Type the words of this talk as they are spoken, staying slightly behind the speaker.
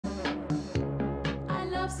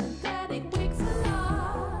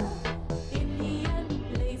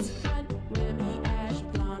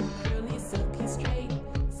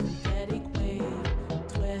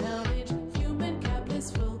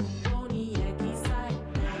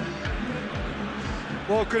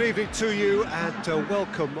Well, good evening to you and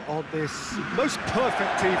welcome on this most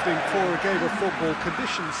perfect evening for a game of football.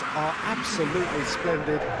 Conditions are absolutely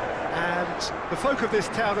splendid and the folk of this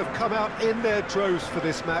town have come out in their droves for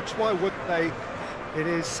this match. Why wouldn't they? It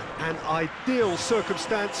is an ideal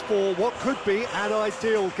circumstance for what could be an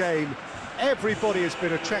ideal game. Everybody has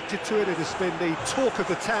been attracted to it. It has been the talk of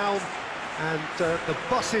the town, and the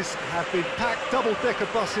buses have been packed, double-decker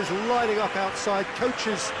buses lining up outside.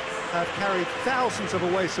 Coaches have carried thousands of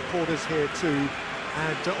away supporters here too,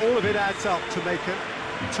 and all of it adds up to make a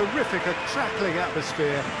terrific, a crackling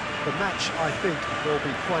atmosphere. The match, I think, will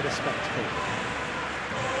be quite a spectacle.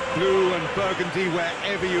 Blue and burgundy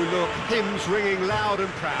wherever you look, hymns ringing loud and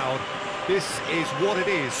proud. This is what it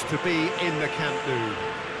is to be in the Camp Nou.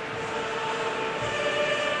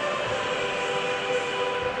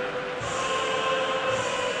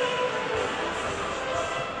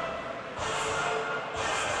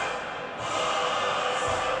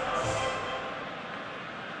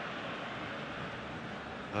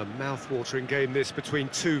 A mouth-watering game this between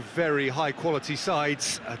two very high-quality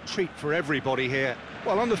sides. A treat for everybody here.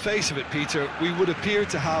 Well, on the face of it, Peter, we would appear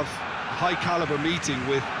to have a high-caliber meeting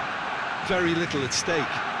with very little at stake.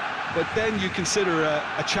 But then you consider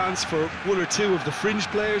a chance for one or two of the fringe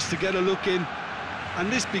players to get a look in,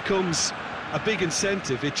 and this becomes a big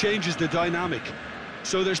incentive. It changes the dynamic.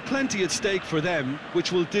 So there's plenty at stake for them,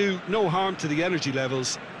 which will do no harm to the energy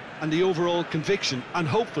levels and the overall conviction, and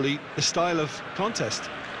hopefully the style of contest.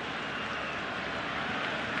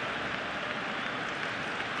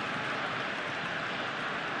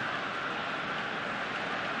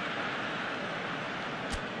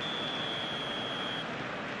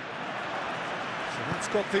 That's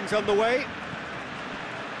got things underway.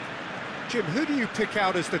 Jim, who do you pick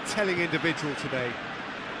out as the telling individual today?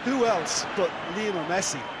 Who else but Lionel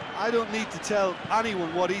Messi? I don't need to tell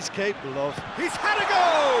anyone what he's capable of. He's had a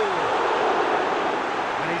go!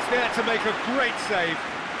 And he's there to make a great save.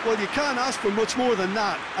 Well, you can't ask for much more than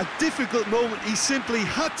that. A difficult moment he simply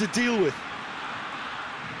had to deal with.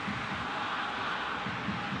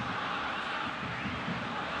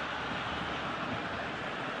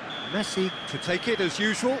 Messi to take it as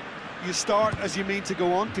usual. You start as you mean to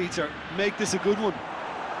go on, Peter. Make this a good one.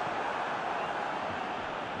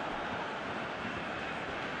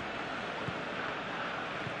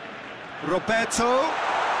 Roberto.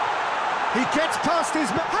 He gets past his...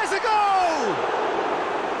 has a goal!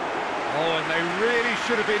 Oh, and they really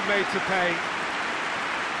should have been made to pay.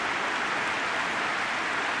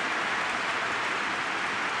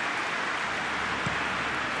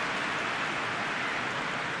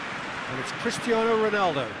 And it's Cristiano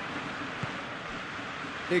Ronaldo.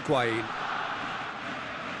 Higuain.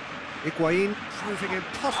 Higuain proving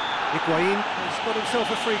impossible. Higuain has got himself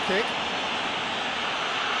a free kick.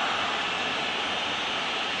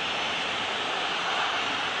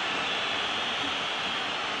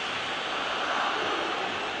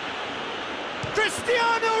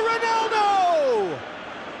 Cristiano Ronaldo!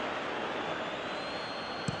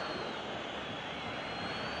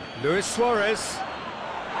 Luis Suarez.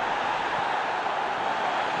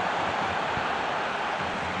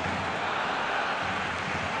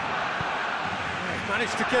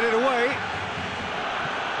 Managed to get it away.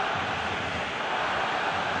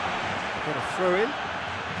 Got a throw in.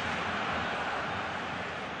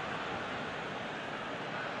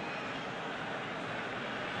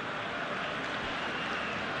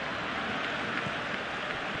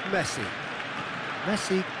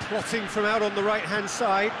 Messi plotting from out on the right-hand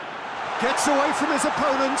side. Gets away from his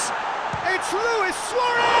opponents. It's Luis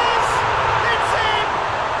Suarez! It's in!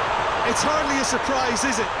 It's hardly a surprise,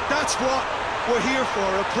 is it? That's what we're here for,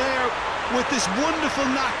 a player with this wonderful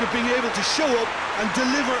knack of being able to show up and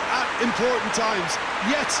deliver at important times.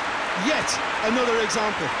 Yet another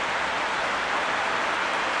example.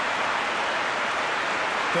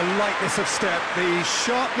 The lightness of step, the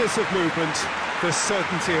sharpness of movement, the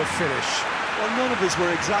certainty of finish. Well, none of us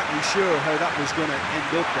were exactly sure how that was going to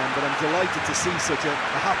end up then, but I'm delighted to see such a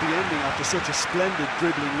happy ending after such a splendid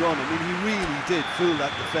dribbling run. I mean, he really did fool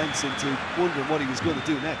that defence into wondering what he was going to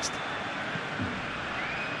do next.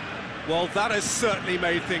 Well, that has certainly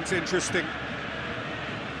made things interesting.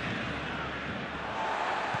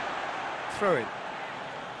 Throw in.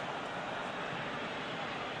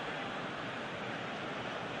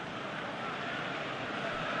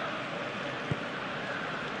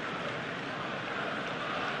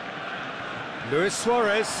 Luis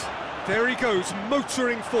Suarez, there he goes,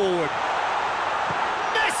 motoring forward.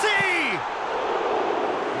 Messi!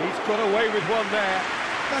 He's got away with one there.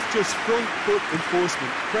 That's just front foot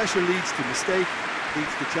enforcement. Pressure leads to mistake,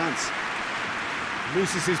 leads to chance.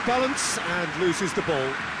 Loses his balance and loses the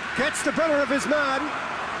ball. Gets the better of his man.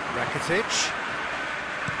 Rakitic.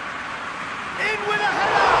 In with a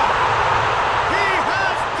header! He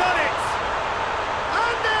has done it!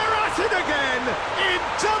 And they're at it again in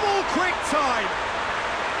double quick time.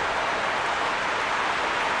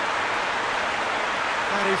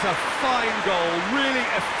 That is a fine goal, really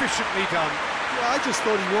efficiently done. Yeah, I just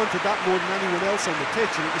thought he wanted that more than anyone else on the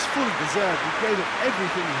pitch, and it was fully deserved. He gave it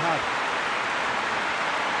everything he had.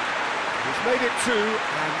 He's made it two,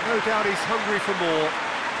 and no doubt he's hungry for more.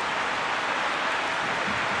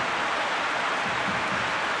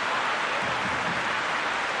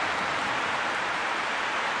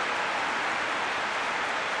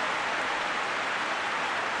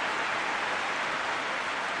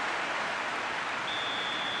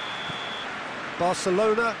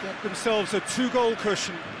 Barcelona get themselves a two-goal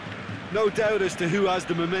cushion. No doubt as to who has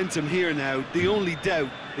the momentum here now. The only doubt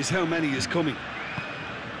is how many is coming.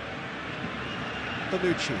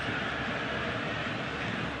 Bonucci.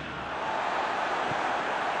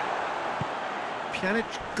 Pjanic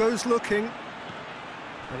goes looking,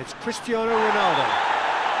 and it's Cristiano Ronaldo.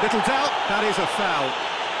 Little doubt, that is a foul.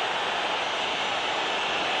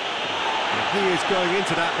 And he is going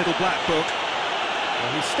into that little black book.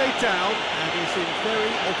 Well, he stayed down, and he's in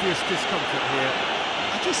very obvious discomfort here.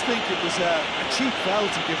 I just think it was a cheap foul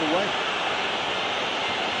to give away.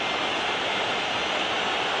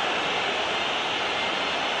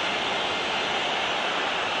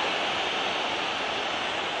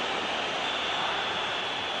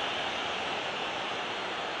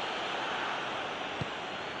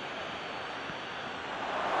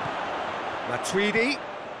 Matuidi.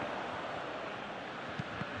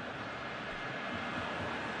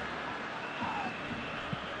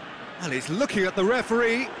 Well, he's looking at the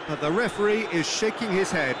referee, but the referee is shaking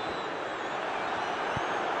his head.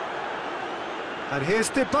 And here's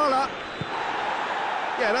Dybala.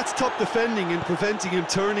 Yeah, that's top defending and preventing him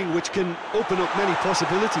turning, which can open up many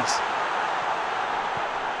possibilities.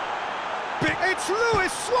 It's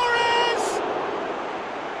Luis Suarez!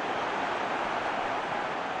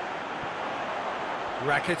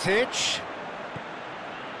 Rakitic.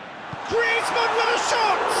 Griezmann with a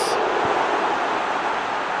shot!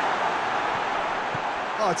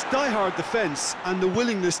 Oh, it's die-hard defence and the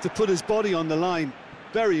willingness to put his body on the line.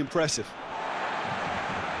 Very impressive.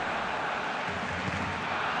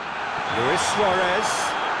 Luis Suarez.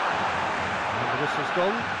 And the whistle's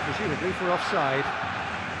gone, presumably for offside.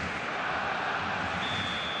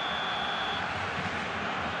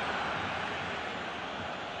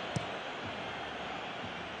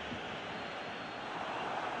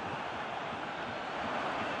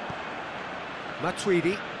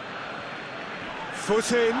 Matuidi.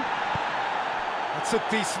 Foot in. That's a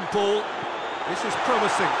decent ball. This is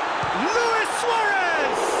promising. Luis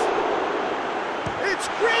Suarez! It's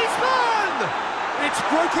Griezmann! It's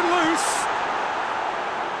broken loose.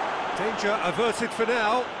 Danger averted for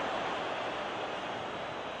now.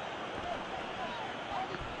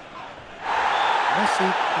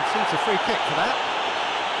 Messi concedes a free kick for that.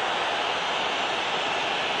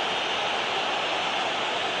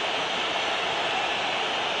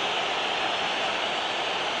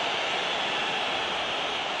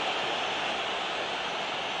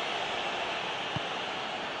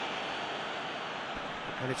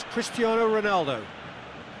 And it's Cristiano Ronaldo.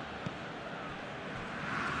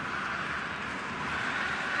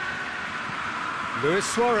 Luis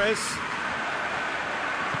Suarez.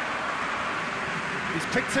 He's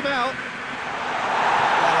picked him out.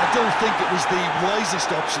 I don't think it was the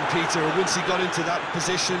wisest option, Peter, once he got into that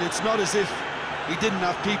position. It's not as if he didn't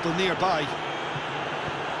have people nearby.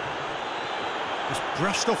 Just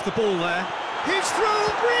brushed off the ball there. He's through,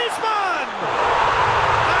 Griezmann!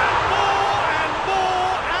 And more, and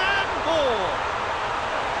more, and more!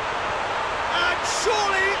 And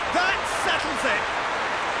surely that settles it!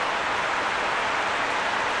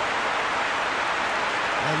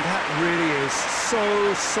 And that really is so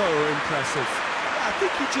impressive. I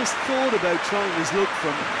think he just thought about trying his luck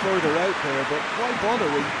from further out there, but why bother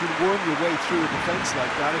when you can worm your way through a defence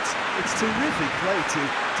like that? It's terrific play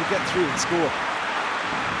to get through and score.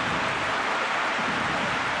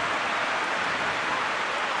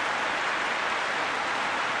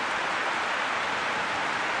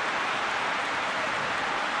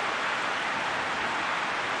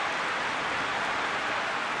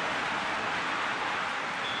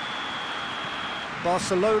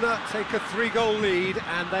 Barcelona take a 3-goal lead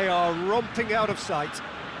and they are romping out of sight.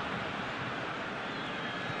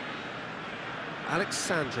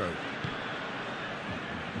 Alexandro.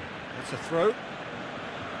 That's a throw.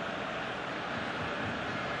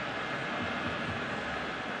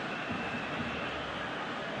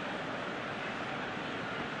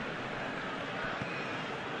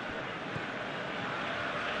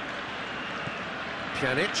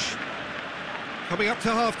 Pjanic. Coming up to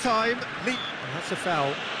half-time. That's a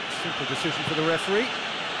foul. Simple decision for the referee.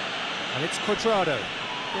 And it's Cuadrado.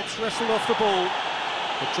 Gets wrestled off the ball.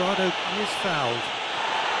 Cuadrado is fouled.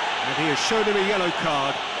 And he has shown him a yellow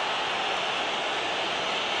card.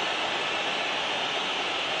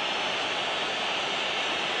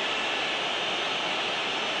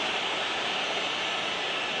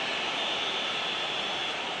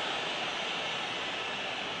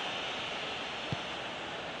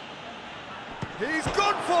 He's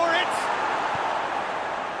gone for it!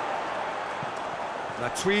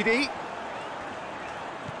 Matuidi.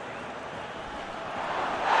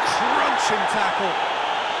 Crunching tackle.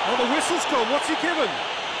 Oh, the whistle's gone. What's he given?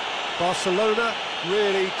 Barcelona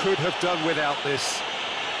really could have done without this.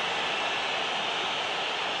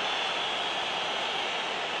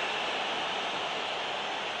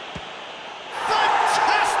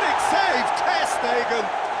 Fantastic save, Ter Stegen.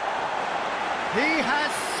 He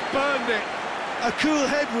has spurned it. A cool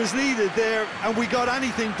head was needed there, and we got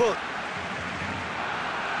anything but.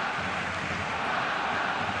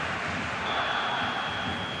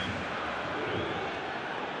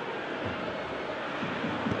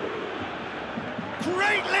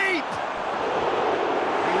 Great leap!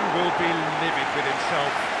 He will be livid with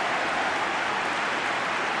himself.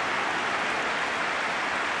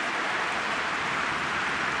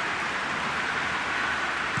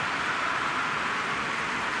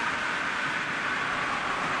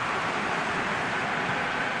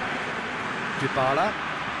 Dybala.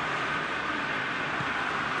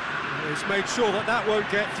 He's made sure that that won't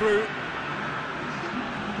get through.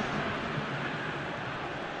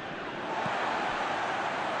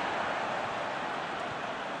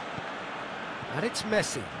 And it's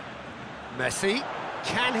Messi. Messi,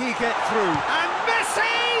 can he get through? And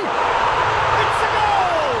Messi! It's a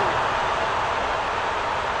goal!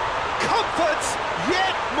 Comfort,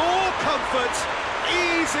 yet more comfort,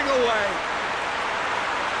 easing away.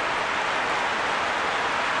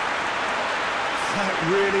 That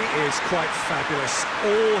really is quite fabulous,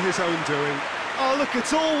 all his own doing. Oh, look,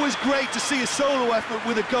 it's always great to see a solo effort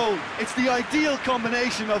with a goal. It's the ideal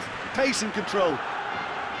combination of pace and control.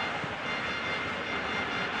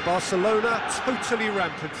 Barcelona totally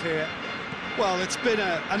rampant here. Well, it's been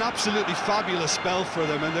an absolutely fabulous spell for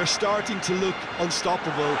them, and they're starting to look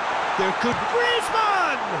unstoppable. They're good.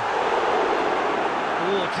 Griezmann!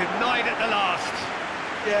 Oh, denied at the last.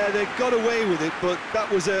 Yeah, they got away with it, but that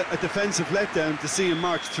was a defensive letdown to see him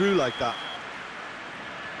march through like that.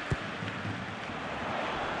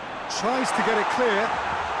 Tries to get it clear.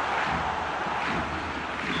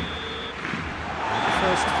 The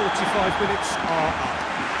first 45 minutes are up.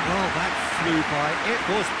 Well, that flew by. It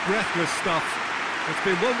was breathless stuff. It's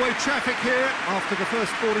been one-way traffic here after the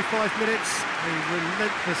first 45 minutes. A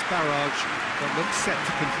relentless barrage that looks set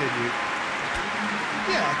to continue.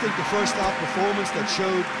 Yeah, I think the first half performance that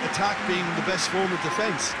showed attack being the best form of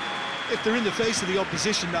defence. If they're in the face of the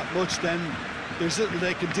opposition that much, then there's little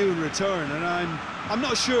they can do in return, and I'm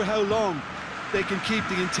not sure how long they can keep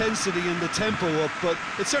the intensity and the tempo up, but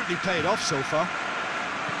it certainly paid off so far.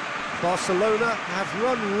 Barcelona have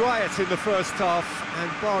run riot in the first half, and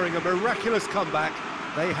barring a miraculous comeback,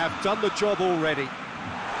 they have done the job already.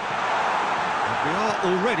 And we are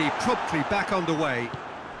already promptly back underway.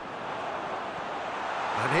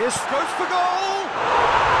 And here's goes for goal!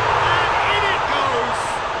 And in it goes!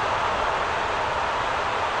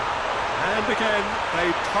 And again, they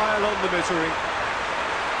pile on the misery.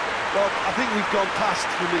 Well, I think we've gone past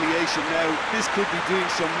humiliation now. This could be doing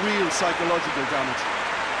some real psychological damage.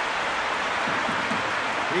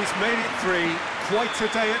 He's made it 3. Quite a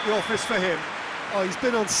day at the office for him. Oh, he's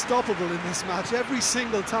been unstoppable in this match. Every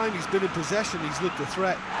single time he's been in possession, he's looked a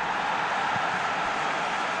threat.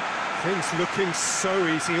 Things looking so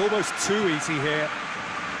easy, almost too easy here.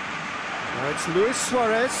 Now it's Luis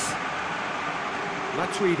Suarez.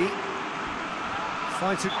 Matuidi.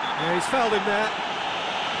 Finds it. Yeah, he's fouled him there.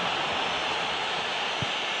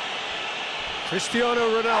 Cristiano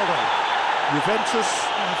Ronaldo. Juventus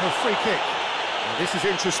have a free kick. Now, this is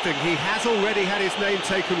interesting. He has already had his name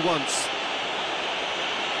taken once.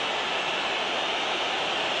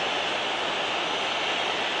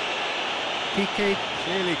 Piqué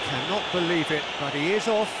clearly cannot believe it, but he is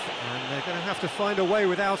off, and they're going to have to find a way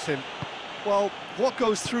without him. Well, what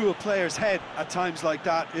goes through a player's head at times like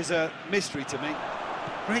that is a mystery to me.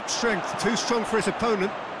 Great strength, too strong for his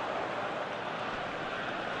opponent.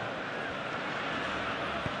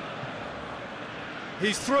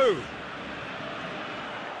 He's through.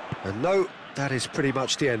 And no, that is pretty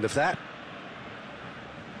much the end of that.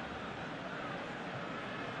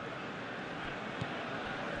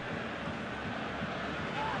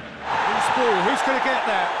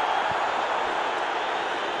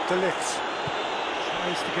 De Ligt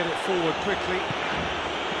tries to get it forward quickly.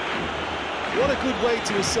 What a good way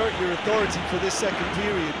to assert your authority for this second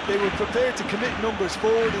period. They were prepared to commit numbers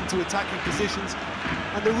forward into attacking positions,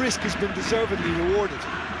 and the risk has been deservedly rewarded.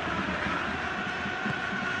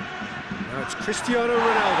 Now it's Cristiano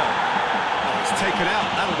Ronaldo. Oh, it's taken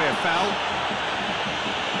out, that'll be a foul.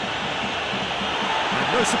 And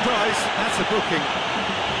no surprise, that's a booking.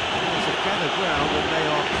 There's a gathered ground and they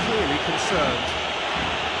are clearly concerned.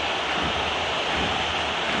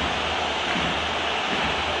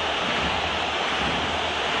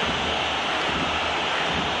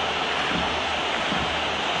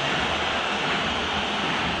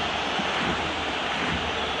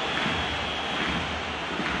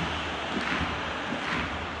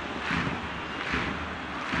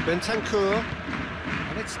 Bentancur,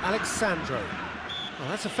 and it's Alexandro. Oh,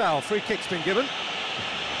 that's a foul, free kick's been given.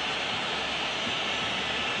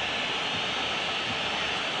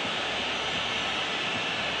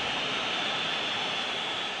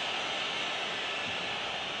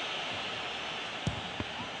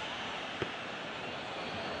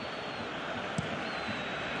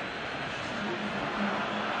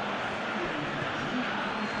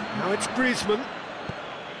 Now it's Griezmann.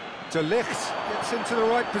 De Ligt gets into the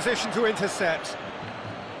right position to intercept.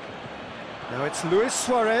 Now it's Luis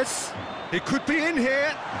Suarez. He could be in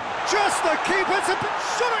here. Just the keeper's a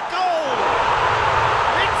shot at goal!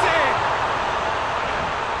 It's in!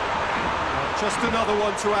 Just another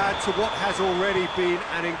one to add to what has already been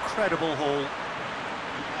an incredible haul.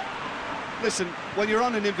 Listen, when you're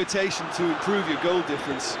on an invitation to improve your goal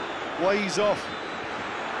difference, why ease off?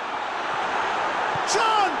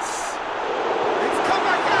 Chance! It's come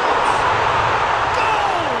back out!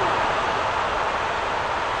 Goal!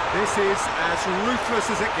 This is as ruthless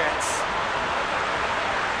as it gets.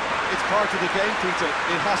 It's part of the game, Peter.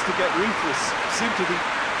 It has to get ruthless. Sympathy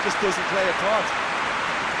just doesn't play a part.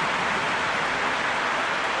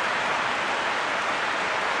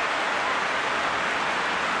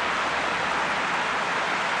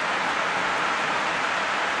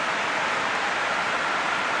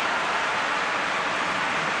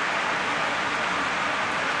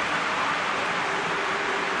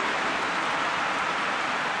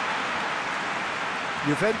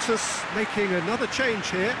 Juventus making another change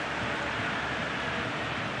here.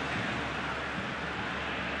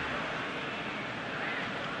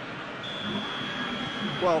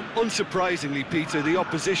 Well, unsurprisingly, Peter, the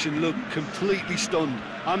opposition look completely stunned.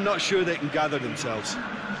 I'm not sure they can gather themselves.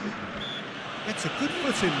 Gets a good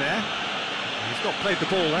foot in there. He's not played the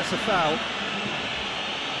ball, that's a foul.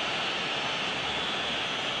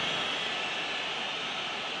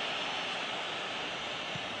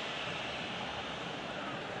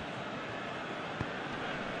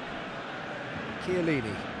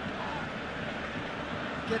 Chiellini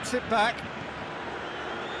gets it back.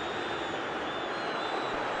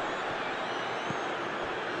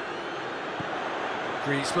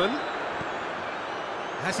 Griezmann.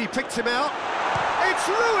 Has he picked him out? It's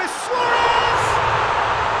Luis Suarez!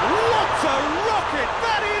 What a rocket!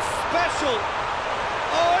 That is special!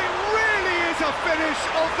 Oh, it really is a finish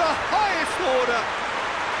of the highest order!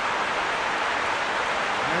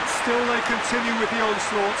 And still they continue with the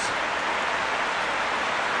onslaught.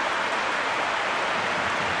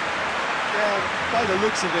 By the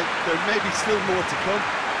looks of it, there may be still more to come.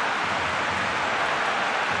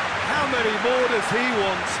 How many more does he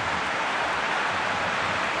want?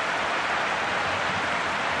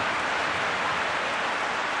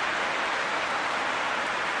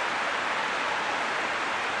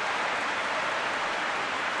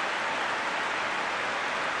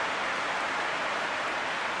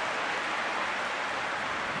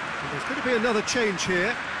 There's going to be another change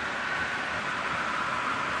here.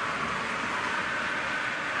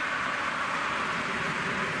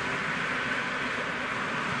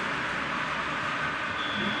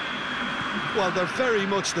 Well, they're very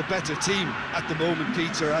much the better team at the moment,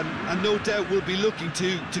 Peter, and no doubt will be looking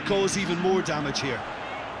to cause even more damage here.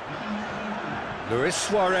 Luis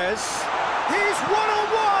Suarez. He's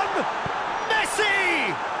one-on-one!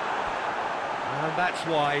 Messi! And that's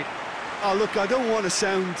wide. Oh, look, I don't want to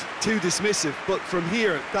sound too dismissive, but from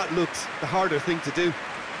here, that looked the harder thing to do.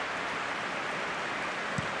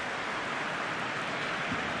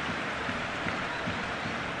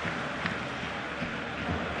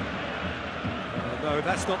 No,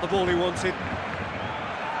 that's not the ball he wanted.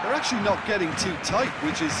 They're actually not getting too tight,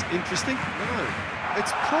 which is interesting. No.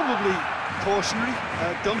 It's probably cautionary.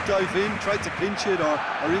 Don't dive in, try to pinch it or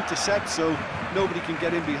intercept so nobody can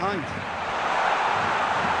get in behind.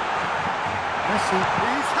 Messi.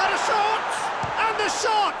 He's had a shot! And the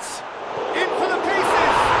shot! In for the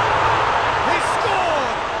pieces!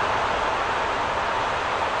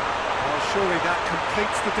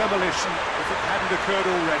 completes the demolition if it hadn't occurred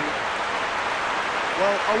already.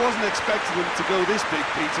 Well, I wasn't expecting them to go this big,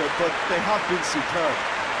 Peter, but they have been superb.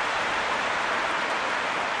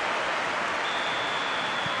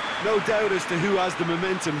 No doubt as to who has the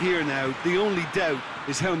momentum here now. The only doubt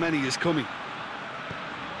is how many is coming.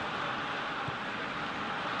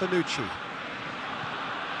 Bonucci.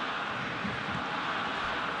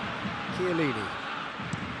 Chiellini.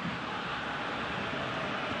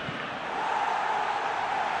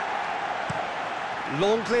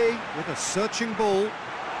 Longley with a searching ball.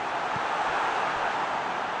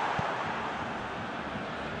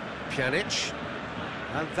 Pjanic.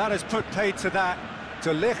 And that has put paid to that.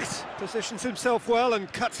 De Ligt positions himself well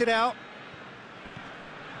and cuts it out.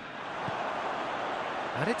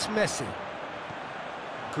 And it's Messi.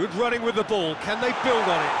 Good running with the ball. Can they build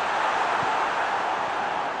on it?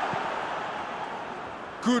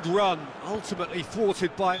 Good run, ultimately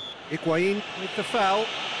thwarted by Higuain with the foul.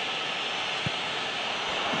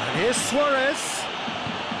 And here's Suarez.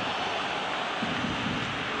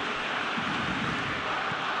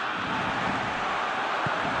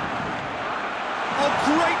 Oh,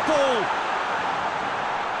 great ball!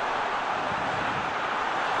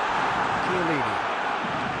 Chiellini.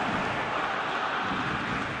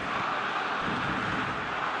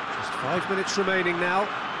 Just 5 minutes remaining now.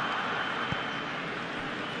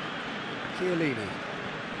 Chiellini.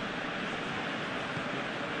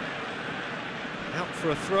 Out for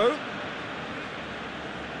a throw.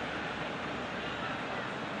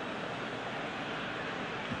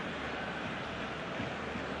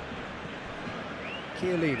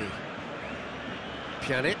 Chiellini.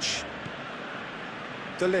 Pjanic.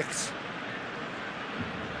 De Ligt.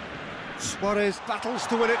 Suarez battles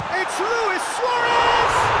to win it. It's Luis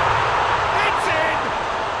Suarez! It's in!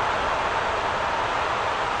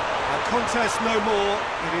 A contest no more.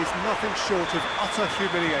 It is nothing short of utter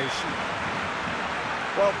humiliation.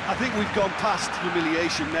 Well, I think we've gone past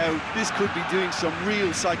humiliation now. This could be doing some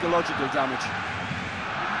real psychological damage.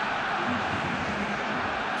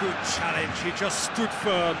 Good challenge, he just stood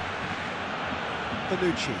firm.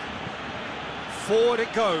 Bonucci. Forward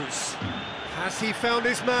it goes. Has he found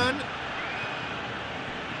his man?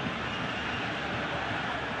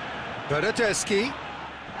 Bernardeschi.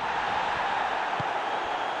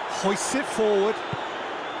 Hoists it forward.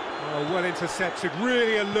 Oh, well intercepted,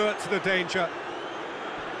 really alert to the danger.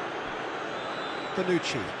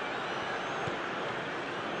 Bonucci.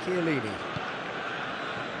 Chiellini.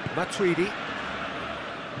 Matuidi.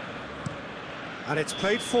 And it's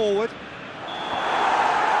played forward.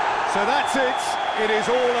 So that's it. It is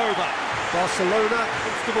all over. Barcelona,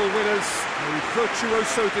 comfortable winners. A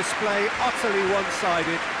virtuoso display, utterly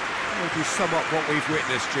one-sided. How would you sum up what we've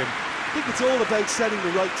witnessed, Jim? I think it's all about setting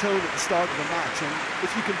the right tone at the start of the match, and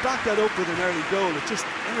if you can back that up with an early goal, it just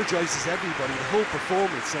energises everybody, the whole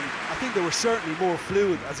performance, and I think they were certainly more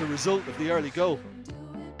fluid as a result of the early goal.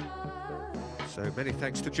 So many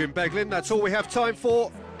thanks to Jim Beglin. That's all we have time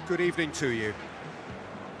for. Good evening to you.